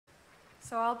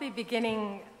So I'll be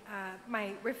beginning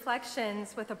my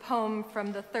reflections with a poem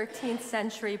from the 13th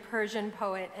century Persian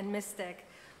poet and mystic,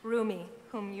 Rumi,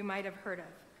 whom you might have heard of.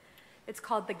 It's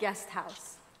called The Guest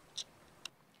House.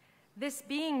 This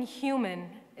being human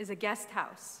is a guest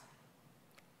house.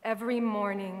 Every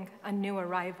morning, a new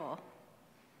arrival.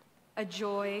 A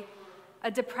joy, a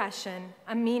depression,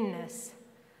 a meanness.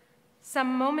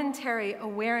 Some momentary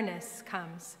awareness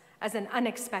comes as an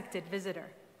unexpected visitor.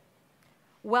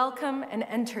 Welcome and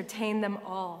entertain them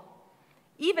all,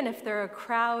 even if they're a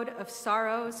crowd of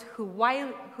sorrows who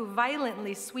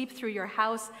violently sweep through your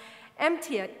house,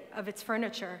 empty it of its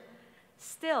furniture.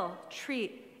 Still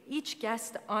treat each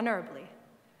guest honorably.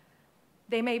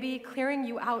 They may be clearing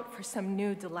you out for some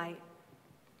new delight.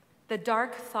 The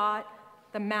dark thought,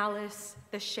 the malice,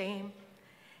 the shame,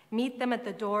 meet them at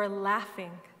the door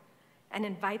laughing and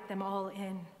invite them all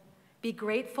in. Be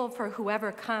grateful for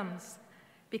whoever comes,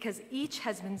 because each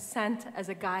has been sent as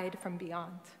a guide from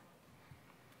beyond.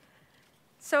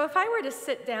 So if I were to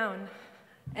sit down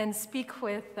and speak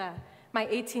with my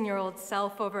 18-year-old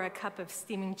self over a cup of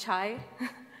steaming chai,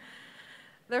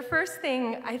 the first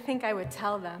thing I think I would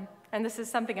tell them, and this is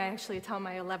something I actually tell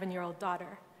my 11-year-old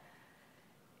daughter,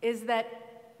 is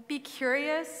that be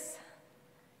curious,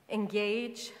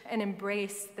 engage, and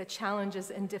embrace the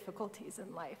challenges and difficulties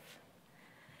in life.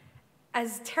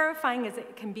 As terrifying as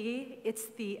it can be, it's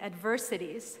the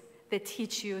adversities that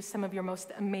teach you some of your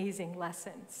most amazing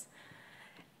lessons.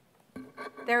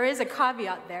 There is a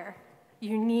caveat there.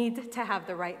 You need to have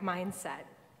the right mindset.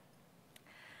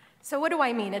 So what do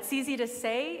I mean? It's easy to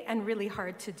say and really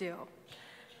hard to do.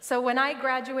 So when I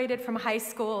graduated from high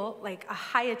school, like a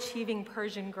high-achieving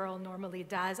Persian girl normally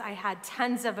does, I had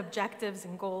tons of objectives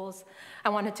and goals. I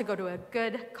wanted to go to a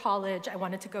good college. I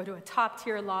wanted to go to a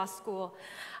top-tier law school.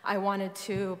 I wanted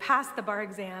to pass the bar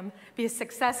exam, be a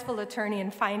successful attorney,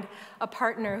 and find a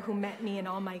partner who met me in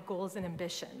all my goals and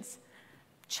ambitions.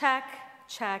 Check,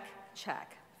 check,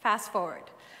 check. Fast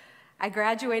forward. I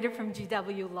graduated from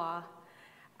GW Law.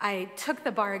 I took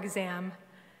the bar exam.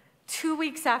 2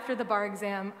 weeks after the bar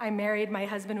exam, I married my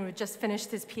husband who had just finished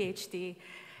his PhD,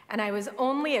 and I was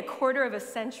only a quarter of a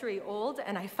century old,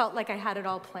 and I felt like I had it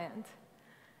all planned.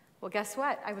 Well, guess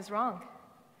what? I was wrong.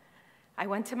 I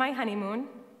went to my honeymoon,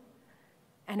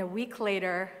 and a week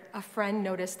later, a friend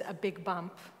noticed a big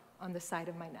bump on the side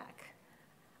of my neck.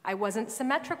 I wasn't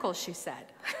symmetrical, she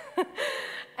said.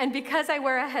 And because I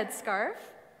wear a headscarf,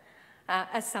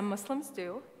 as some Muslims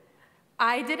do,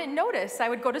 I didn't notice. I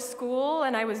would go to school,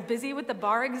 and I was busy with the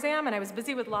bar exam, and I was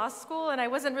busy with law school, and I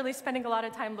wasn't really spending a lot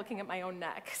of time looking at my own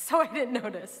neck, so I didn't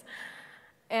notice.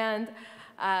 And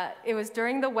it was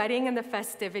during the wedding and the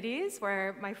festivities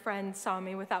where my friend saw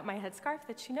me without my headscarf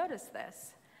that she noticed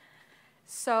this.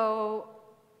 So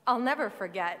I'll never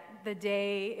forget the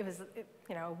day, it was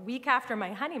a week after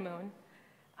my honeymoon,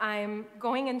 I'm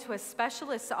going into a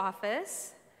specialist's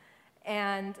office,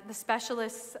 and the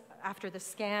specialist, after the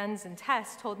scans and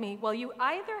tests, told me, well, you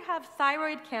either have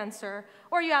thyroid cancer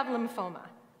or you have lymphoma,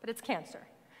 but it's cancer.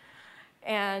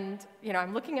 And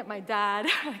I'm looking at my dad,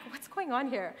 like, what's going on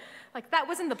here? Like, that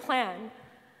wasn't the plan.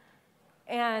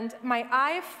 And my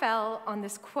eye fell on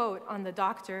this quote on the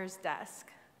doctor's desk.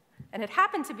 And it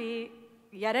happened to be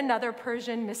yet another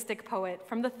Persian mystic poet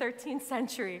from the 13th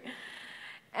century.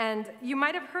 And you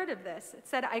might have heard of this. It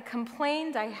said, I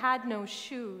complained I had no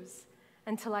shoes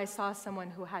until I saw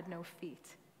someone who had no feet.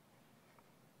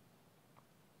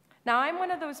 Now, I'm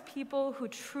one of those people who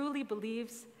truly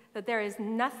believes that there is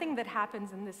nothing that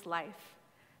happens in this life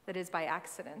that is by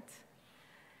accident.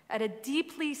 At a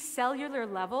deeply cellular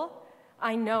level,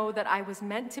 I know that I was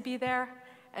meant to be there,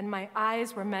 and my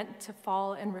eyes were meant to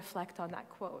fall and reflect on that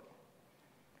quote.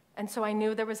 And so I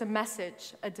knew there was a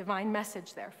message, a divine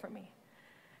message there for me.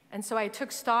 And so I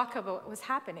took stock of what was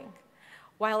happening.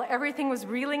 While everything was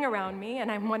reeling around me,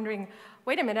 and I'm wondering,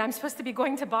 wait a minute, I'm supposed to be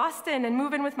going to Boston and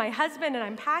move in with my husband, and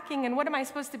I'm packing, and what am I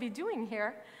supposed to be doing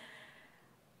here?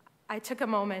 I took a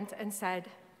moment and said,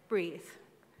 breathe,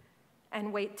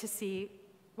 and wait to see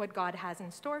what God has in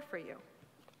store for you.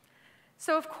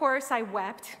 So of course I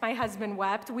wept, my husband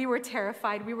wept, we were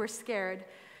terrified, we were scared,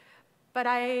 but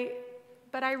I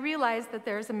realized that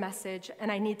there's a message,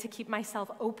 and I need to keep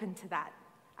myself open to that.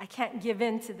 I can't give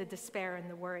in to the despair and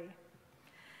the worry.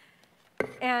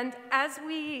 And as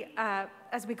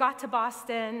I got to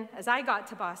Boston,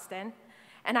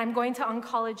 and I'm going to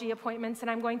oncology appointments,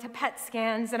 and I'm going to PET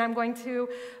scans, and I'm going to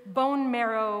bone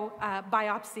marrow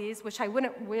biopsies, which I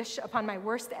wouldn't wish upon my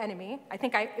worst enemy. I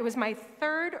think it was my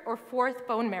 3rd or 4th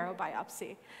bone marrow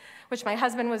biopsy, which my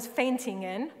husband was fainting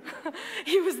in.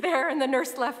 He was there, and the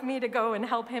nurse left me to go and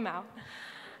help him out.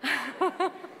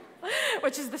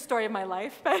 which is the story of my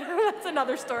life, but that's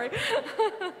another story.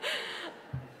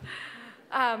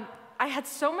 I had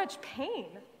so much pain,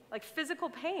 like physical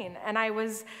pain, and I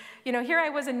was, here I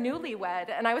was a newlywed,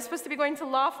 and I was supposed to be going to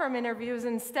law firm interviews.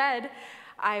 Instead,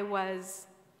 I was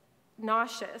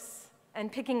nauseous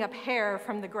and picking up hair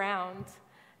from the ground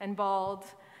and bald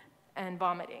and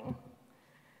vomiting.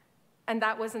 And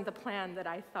that wasn't the plan that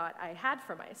I thought I had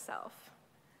for myself.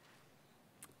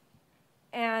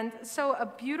 And so a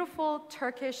beautiful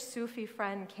Turkish Sufi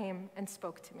friend came and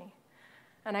spoke to me.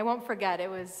 And I won't forget, it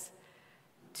was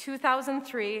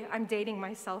 2003. I'm dating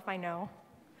myself, I know.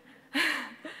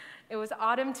 It was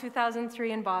autumn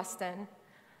 2003 in Boston, and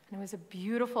it was a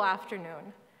beautiful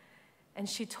afternoon. And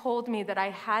she told me that I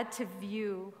had to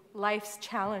view life's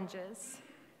challenges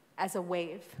as a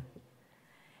wave,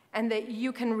 and that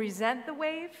you can resent the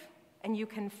wave, and you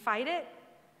can fight it,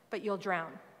 but you'll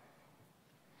drown.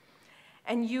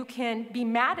 And you can be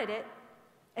mad at it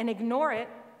and ignore it,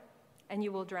 and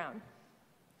you will drown.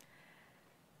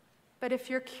 But if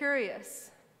you're curious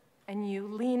and you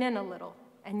lean in a little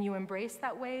and you embrace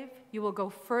that wave, you will go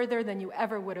further than you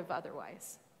ever would have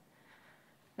otherwise.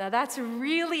 Now that's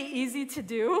really easy to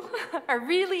do, or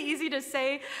really easy to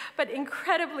say, but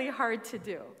incredibly hard to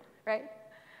do, right?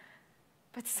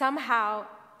 But somehow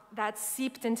that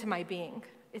seeped into my being.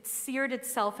 It seared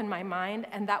itself in my mind,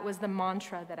 and that was the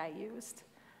mantra that I used.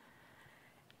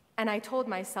 And I told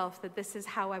myself that this is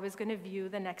how I was going to view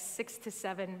the next 6 to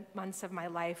 7 months of my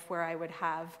life, where I would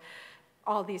have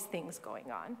all these things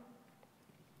going on.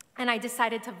 And I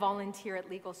decided to volunteer at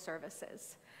legal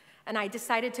services. And I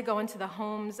decided to go into the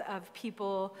homes of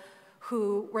people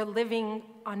who were living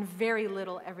on very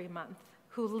little every month,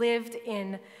 who lived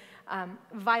in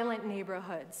violent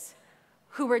neighborhoods,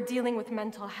 who were dealing with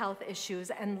mental health issues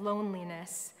and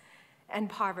loneliness and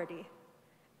poverty.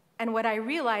 And what I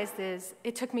realized is,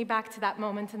 it took me back to that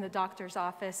moment in the doctor's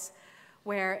office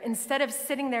where, instead of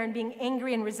sitting there and being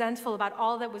angry and resentful about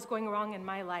all that was going wrong in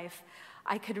my life,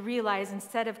 I could realize,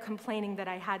 instead of complaining that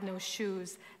I had no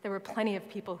shoes, there were plenty of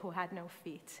people who had no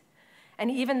feet. And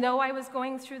even though I was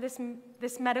going through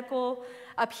this medical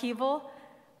upheaval,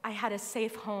 I had a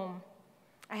safe home.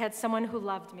 I had someone who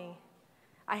loved me.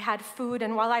 I had food,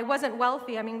 and while I wasn't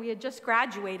wealthy, I mean, we had just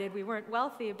graduated, we weren't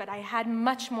wealthy, but I had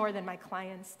much more than my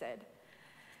clients did.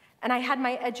 And I had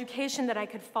my education that I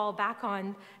could fall back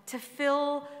on to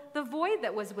fill the void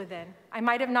that was within. I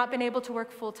might have not been able to work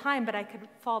full-time, but I could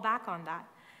fall back on that.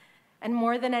 And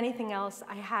more than anything else,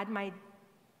 I had my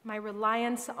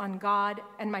reliance on God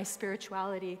and my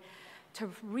spirituality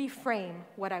to reframe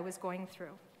what I was going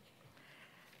through.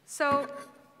 So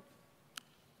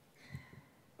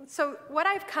what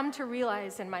I've come to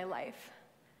realize in my life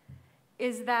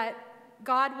is that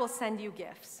God will send you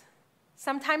gifts.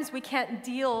 Sometimes we can't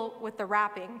deal with the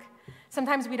wrapping.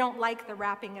 Sometimes we don't like the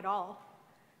wrapping at all.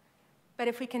 But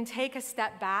if we can take a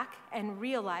step back and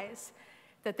realize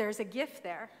that there's a gift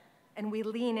there, and we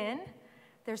lean in,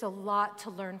 there's a lot to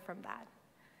learn from that.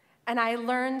 And I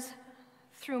learned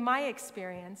through my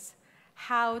experience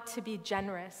how to be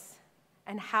generous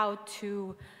and how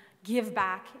to give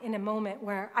back in a moment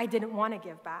where I didn't want to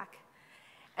give back.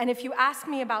 And if you ask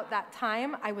me about that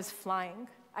time, I was flying.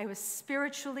 I was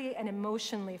spiritually and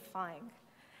emotionally flying.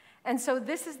 And so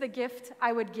this is the gift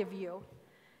I would give you,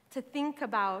 to think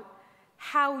about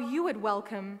how you would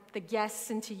welcome the guests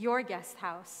into your guest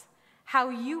house, how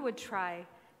you would try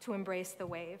to embrace the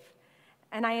wave.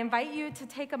 And I invite you to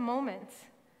take a moment,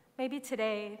 maybe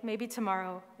today, maybe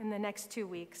tomorrow, in the next 2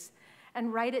 weeks,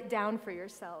 and write it down for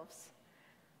yourselves.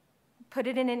 Put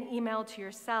it in an email to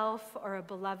yourself or a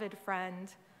beloved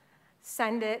friend.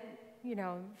 Send it,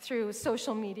 through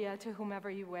social media to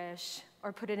whomever you wish,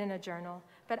 or put it in a journal.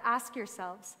 But ask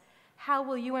yourselves, how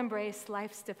will you embrace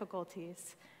life's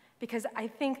difficulties? Because I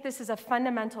think this is a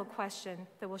fundamental question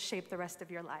that will shape the rest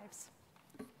of your lives.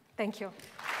 Thank you.